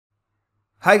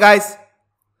Hi guys,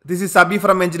 this is Sabi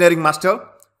from Engineering Master.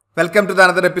 Welcome to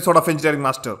another episode of Engineering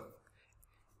Master.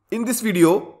 In this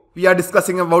video, we are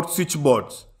discussing about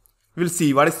switchboards. We will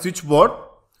see what is switchboard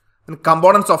and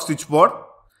components of switchboard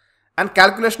and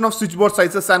calculation of switchboard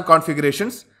sizes and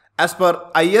configurations as per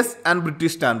IS and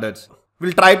British standards. We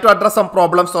will try to address some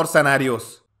problems or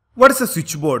scenarios. What is a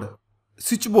switchboard?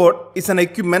 Switchboard is an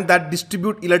equipment that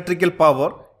distributes electrical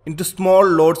power into small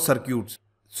load circuits.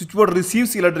 Switchboard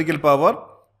receives electrical power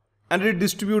and it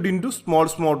distributes into small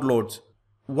loads.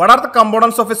 What are the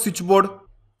components of a switchboard?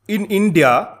 In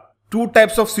India, two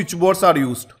types of switchboards are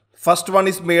used. First one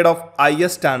is made of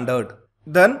IS standard,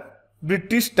 then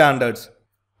British standards.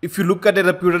 If you look at a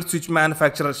reputed switch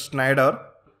manufacturer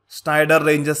Schneider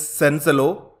ranges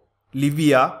Senselo,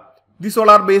 Livia, these all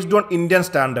are based on Indian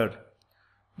standard.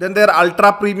 Then their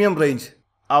ultra premium range,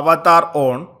 Avatar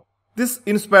On, this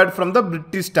inspired from the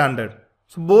British standard.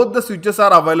 So both the switches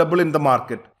are available in the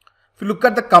market. If you look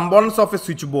at the components of a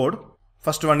switchboard,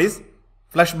 first one is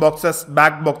flush boxes,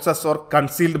 back boxes or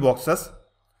concealed boxes.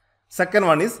 Second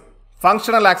one is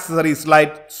functional accessories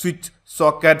like switch,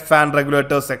 socket, fan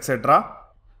regulators, etc.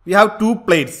 We have two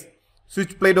plates,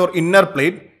 switch plate or inner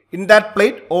plate. In that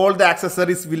plate, all the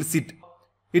accessories will sit.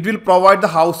 It will provide the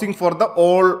housing for the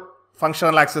all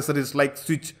functional accessories like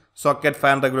switch, socket,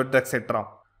 fan regulator, etc.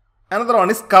 Another one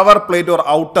is cover plate or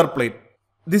outer plate.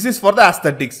 This is for the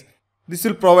aesthetics. This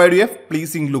will provide you a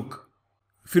pleasing look.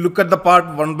 If you look at the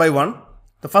part one by one,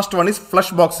 the first one is flush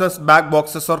boxes, back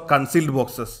boxes or concealed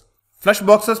boxes. Flush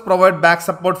boxes provide back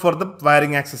support for the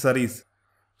wiring accessories.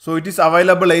 So it is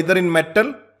available either in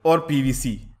metal or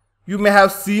PVC. You may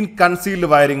have seen concealed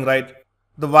wiring, right?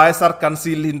 The wires are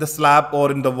concealed in the slab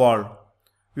or in the wall.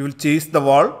 We will chase the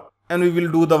wall and we will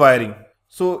do the wiring.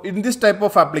 So in this type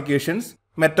of applications,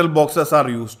 metal boxes are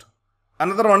used.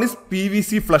 Another one is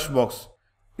PVC flush box.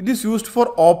 It is used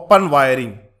for open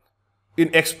wiring.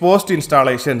 In exposed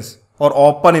installations or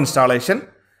open installation,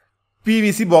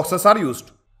 PVC boxes are used.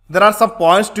 There are some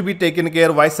points to be taken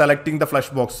care while selecting the flush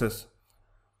boxes.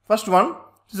 First one,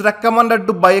 it is recommended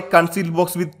to buy a concealed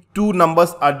box with two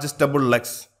numbers adjustable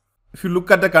legs. If you look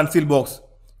at the concealed box,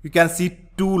 you can see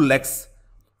two legs.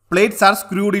 Plates are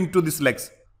screwed into these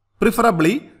legs.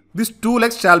 Preferably, these two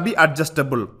legs shall be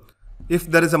adjustable. If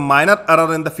there is a minor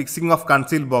error in the fixing of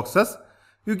concealed boxes,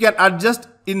 you can adjust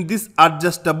in these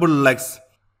adjustable legs.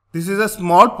 This is a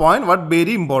small point but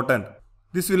very important.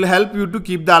 This will help you to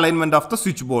keep the alignment of the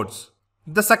switchboards.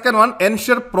 The second one,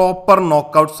 ensure proper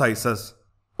knockout sizes.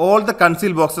 All the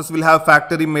concealed boxes will have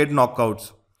factory made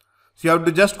knockouts. So you have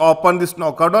to just open this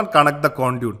knockout and connect the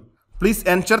conduit. Please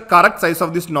ensure correct size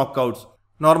of these knockouts.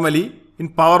 Normally, in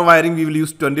power wiring we will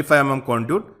use 25 mm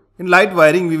conduit. In light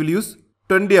wiring we will use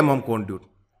 20 mm conduit.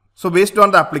 So based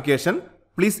on the application,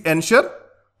 please ensure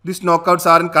these knockouts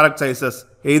are in correct sizes,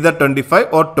 either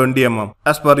 25 or 20 mm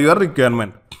as per your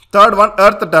requirement. Third one,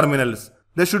 earth terminals.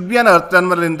 There should be an earth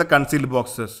terminal in the concealed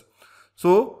boxes.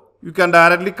 So you can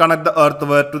directly connect the earth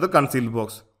wire to the concealed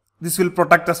box. This will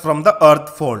protect us from the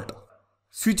earth fault.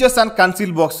 Switches and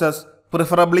concealed boxes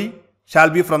preferably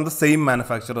shall be from the same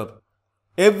manufacturer.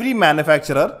 Every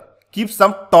manufacturer keeps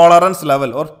some tolerance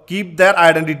level or keep their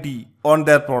identity on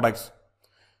their products.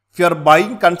 If you are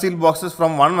buying concealed boxes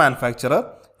from one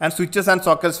manufacturer and switches and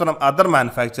sockets from other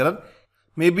manufacturer,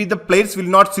 maybe the plates will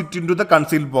not sit into the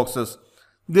concealed boxes.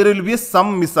 There will be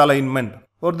some misalignment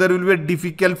or there will be a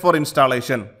difficult for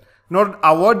installation. In order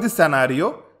to avoid this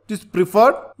scenario, it is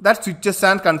preferred that switches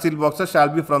and concealed boxes shall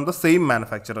be from the same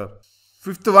manufacturer.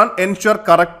 Fifth one, ensure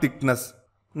correct thickness.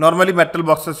 Normally metal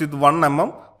boxes with 1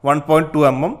 mm, 1.2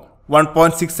 mm,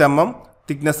 1.6 mm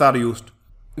thickness are used.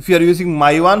 If you are using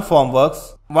Maiwan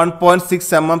formworks, 1.6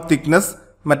 mm thickness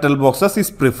metal boxes is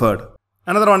preferred.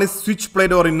 Another one is switch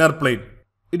plate or inner plate.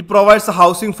 It provides a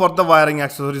housing for the wiring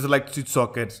accessories like switch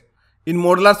sockets. In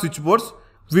modular switchboards,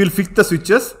 we will fix the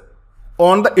switches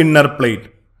on the inner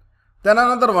plate. Then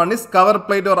another one is cover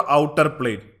plate or outer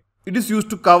plate. It is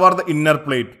used to cover the inner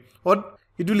plate or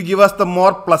it will give us the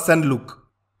more pleasant look.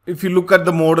 If you look at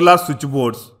the modular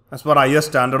switchboards as per IS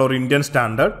standard or Indian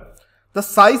standard, the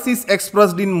size is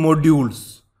expressed in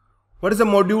modules. What is a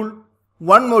module?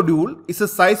 One module is a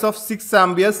size of 6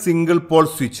 ampere single pole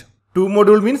switch. Two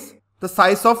module means the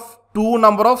size of two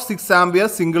number of 6 ampere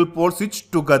single pole switch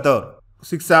together.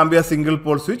 6 ampere single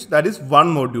pole switch, that is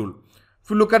one module. If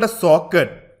you look at a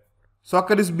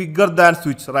socket is bigger than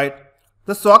switch, right?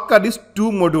 The socket is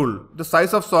two module. The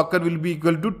size of socket will be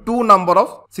equal to two number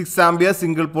of 6 ampere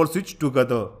single pole switch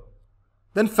together.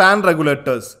 Then fan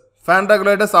regulators. Fan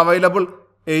regulators available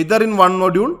either in one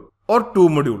module or two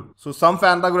module. So some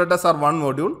fan regulators are one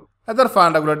module, other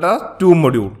fan regulators are two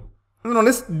module. And one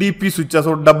is DP switches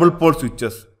or double pole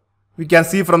switches. We can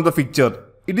see from the picture.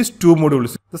 It is 2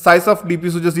 modules. The size of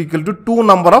DP switches is equal to 2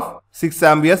 number of 6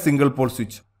 ampere single pole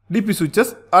switch. DP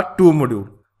switches are 2 module.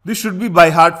 This should be by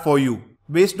heart for you.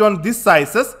 Based on these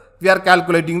sizes, we are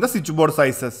calculating the switchboard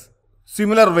sizes.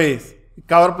 Similar ways,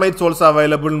 cover plates also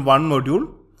available in 1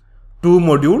 module, 2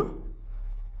 module,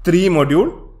 3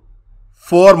 module,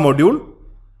 4 module,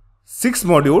 6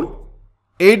 module,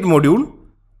 8 module,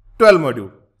 12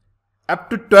 module. Up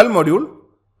to 12 module,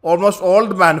 almost all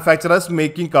the manufacturers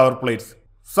making cover plates.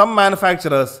 Some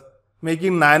manufacturers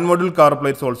making 9 module cover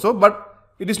plates also,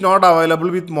 but it is not available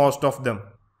with most of them.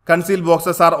 Conceal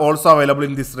boxes are also available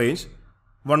in this range.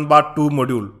 1 bar 2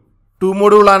 module. 2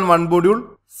 module and 1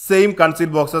 module, same conceal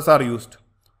boxes are used.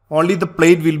 Only the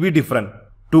plate will be different.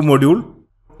 2 module,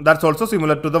 that's also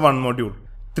similar to the 1 module.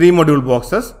 3 module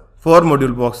boxes, 4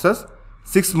 module boxes,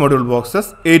 6 module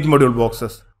boxes, 8 module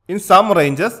boxes. In some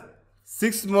ranges,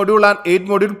 6 module and 8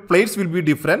 module plates will be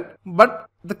different, but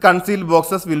the concealed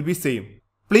boxes will be same.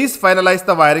 Please finalize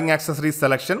the wiring accessories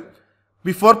selection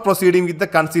before proceeding with the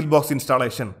concealed box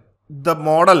installation. The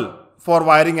model for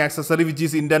wiring accessory which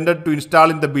is intended to install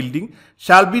in the building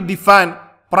shall be defined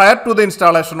prior to the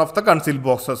installation of the concealed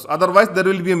boxes. Otherwise, there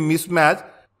will be a mismatch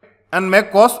and may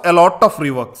cause a lot of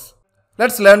reworks.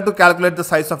 Let's learn to calculate the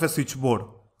size of a switchboard.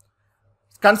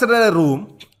 Consider a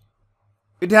room.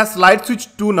 It has light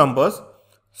switch 2 numbers,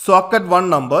 socket 1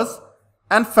 numbers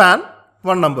and fan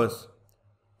 1 numbers.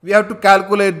 We have to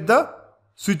calculate the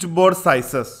switchboard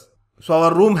sizes. So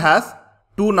our room has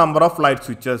 2 number of light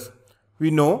switches. We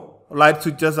know light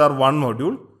switches are 1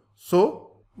 module.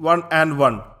 So 1 and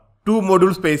 1. 2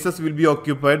 module spaces will be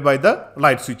occupied by the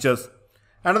light switches.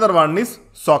 Another one is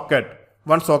socket.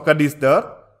 One socket is there.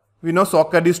 We know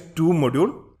socket is 2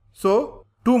 module. So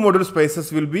 2 module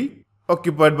spaces will be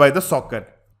occupied by the socket.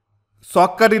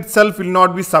 Socket itself will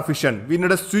not be sufficient. We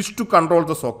need a switch to control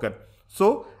the socket.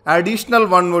 So additional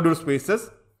 1 module spaces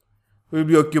will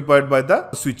be occupied by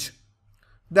the switch.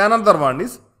 The another one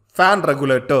is fan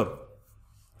regulator.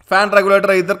 Fan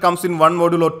regulator either comes in 1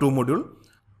 module or 2 module.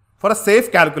 For a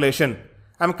safe calculation,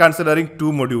 I am considering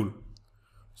 2 module.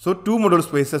 So 2 module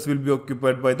spaces will be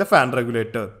occupied by the fan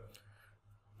regulator.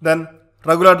 Then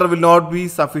regulator will not be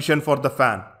sufficient for the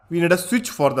fan. We need a switch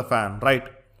for the fan, right?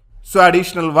 So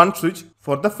additional 1 switch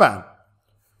for the fan.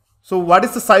 So what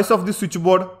is the size of this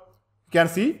switchboard? You can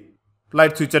see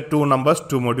light switch at 2 numbers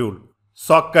 2 module.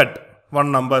 Socket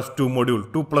 1 numbers 2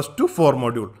 module. 2 plus 2 4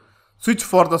 module. Switch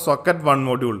for the socket 1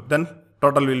 module. Then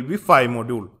total will be 5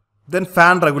 module. Then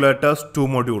fan regulators 2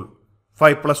 module.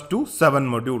 5 plus 2 7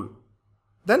 module.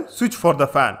 Then switch for the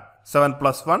fan 7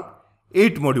 plus 1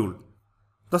 8 module.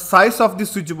 The size of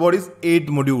this switchboard is 8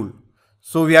 module.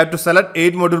 So we have to select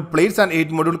 8 module plates and 8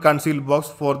 module concealed box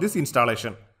for this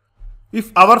installation.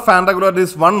 If our fan regulator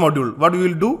is 1 module, what we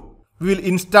will do? We will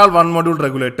install 1 module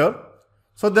regulator.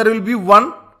 So there will be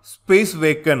 1 space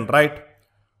vacant, right?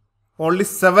 Only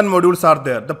 7 modules are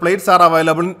there. The plates are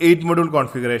available in 8 module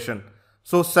configuration.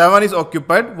 So 7 is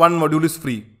occupied, 1 module is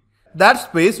free. That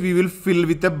space we will fill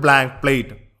with a blank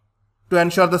plate to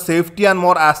ensure the safety and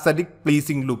more aesthetic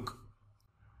pleasing look.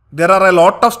 There are a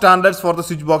lot of standards for the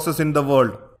switch boxes in the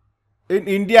world. In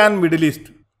India and Middle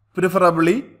East,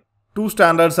 preferably 2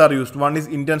 standards are used. One is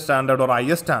Indian standard or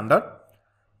IS standard.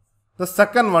 The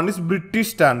second one is British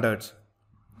standards.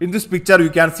 In this picture you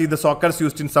can see the sockets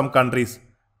used in some countries.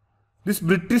 This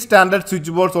British standard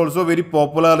switchboards also very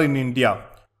popular in India.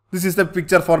 This is the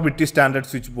picture for British standard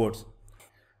switchboards.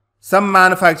 Some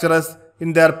manufacturers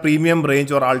in their premium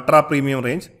range or ultra premium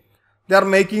range, they are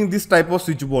making this type of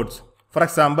switchboards. For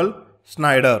example,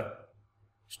 Schneider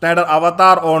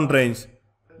Avatar own range.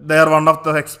 They are one of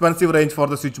the expensive range for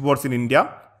the switchboards in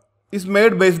India. Is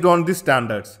made based on these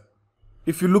standards.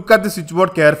 If you look at the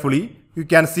switchboard carefully, you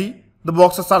can see the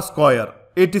boxes are square,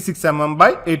 86 mm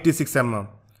by 86 mm.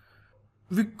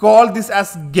 We call this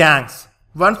as gangs.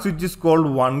 One switch is called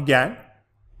 1 gang,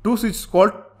 2 switches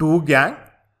called 2 gang,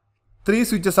 3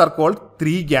 switches are called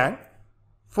 3 gang,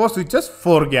 4 switches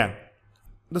 4 gang.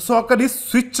 The socket is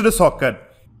switched socket.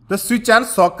 The switch and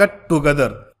socket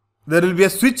together. There will be a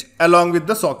switch along with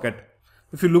the socket.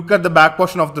 If you look at the back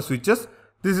portion of the switches,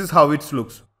 this is how it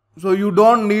looks. So you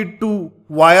don't need to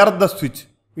wire the switch.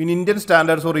 In Indian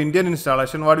standards or Indian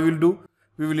installation, what we will do?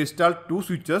 We will install 2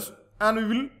 switches and we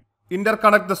will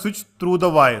interconnect the switch through the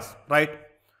wires, right?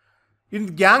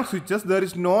 In gang switches, there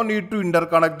is no need to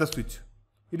interconnect the switch.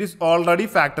 It is already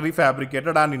factory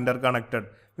fabricated and interconnected.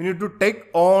 We need to take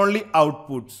only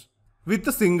outputs with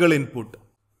a single input.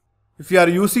 If you are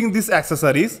using these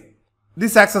accessories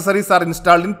are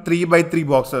installed in 3 by 3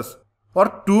 boxes.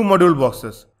 or 2 module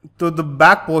boxes. So the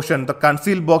back portion, the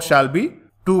concealed box shall be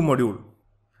 2 module.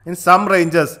 In some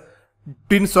ranges,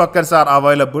 twin sockets are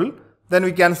available. Then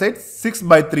we can say 6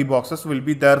 by 3 boxes will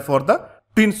be there for the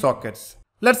twin sockets.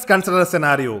 Let's consider a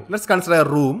scenario. Let's consider a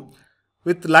room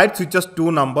with light switches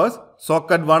 2 numbers,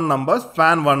 socket 1 numbers,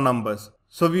 fan 1 numbers.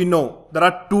 So we know there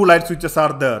are 2 light switches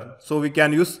are there. So we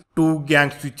can use 2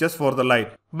 gang switches for the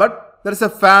light. But there is a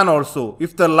fan also.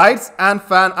 If the lights and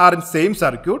fan are in same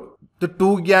circuit, the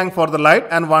 2 gang for the light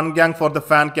and 1 gang for the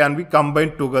fan can be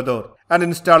combined together and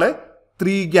install a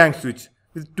 3 gang switch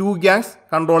with 2 gangs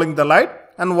controlling the light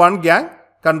and 1 gang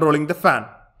controlling the fan.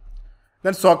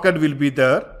 Then socket will be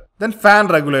there. Then fan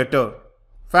regulator.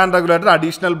 Fan regulator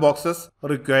additional boxes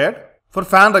required. For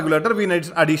fan regulator we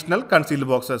need additional concealed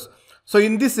boxes. So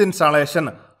in this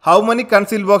installation, how many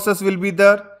concealed boxes will be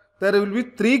there? There will be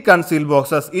 3 concealed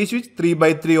boxes, each with 3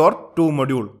 by 3 or 2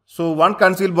 module. So 1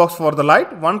 concealed box for the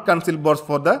light, 1 concealed box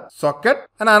for the socket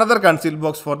and another concealed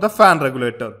box for the fan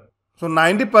regulator. So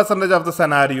 90% of the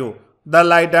scenario, the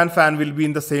light and fan will be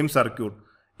in the same circuit.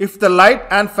 If the light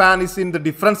and fan is in the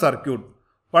different circuit,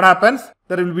 what happens?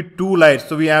 There will be 2 lights.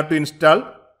 So we have to install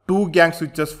 2 gang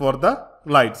switches for the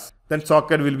lights. Then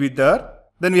socket will be there.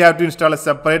 Then we have to install a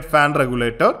separate fan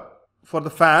regulator. For the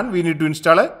fan, we need to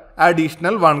install a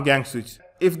additional 1 gang switch.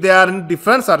 If they are in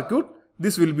different circuit,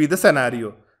 this will be the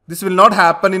scenario. This will not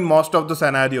happen in most of the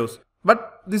scenarios.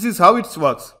 But this is how it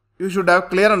works. You should have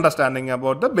clear understanding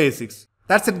about the basics.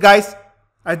 That's it guys.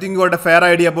 I think you got a fair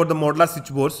idea about the modular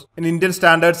switchboards in Indian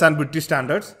standards and British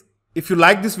standards. If you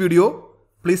like this video,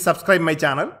 please subscribe my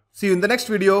channel. See you in the next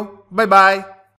video. Bye bye.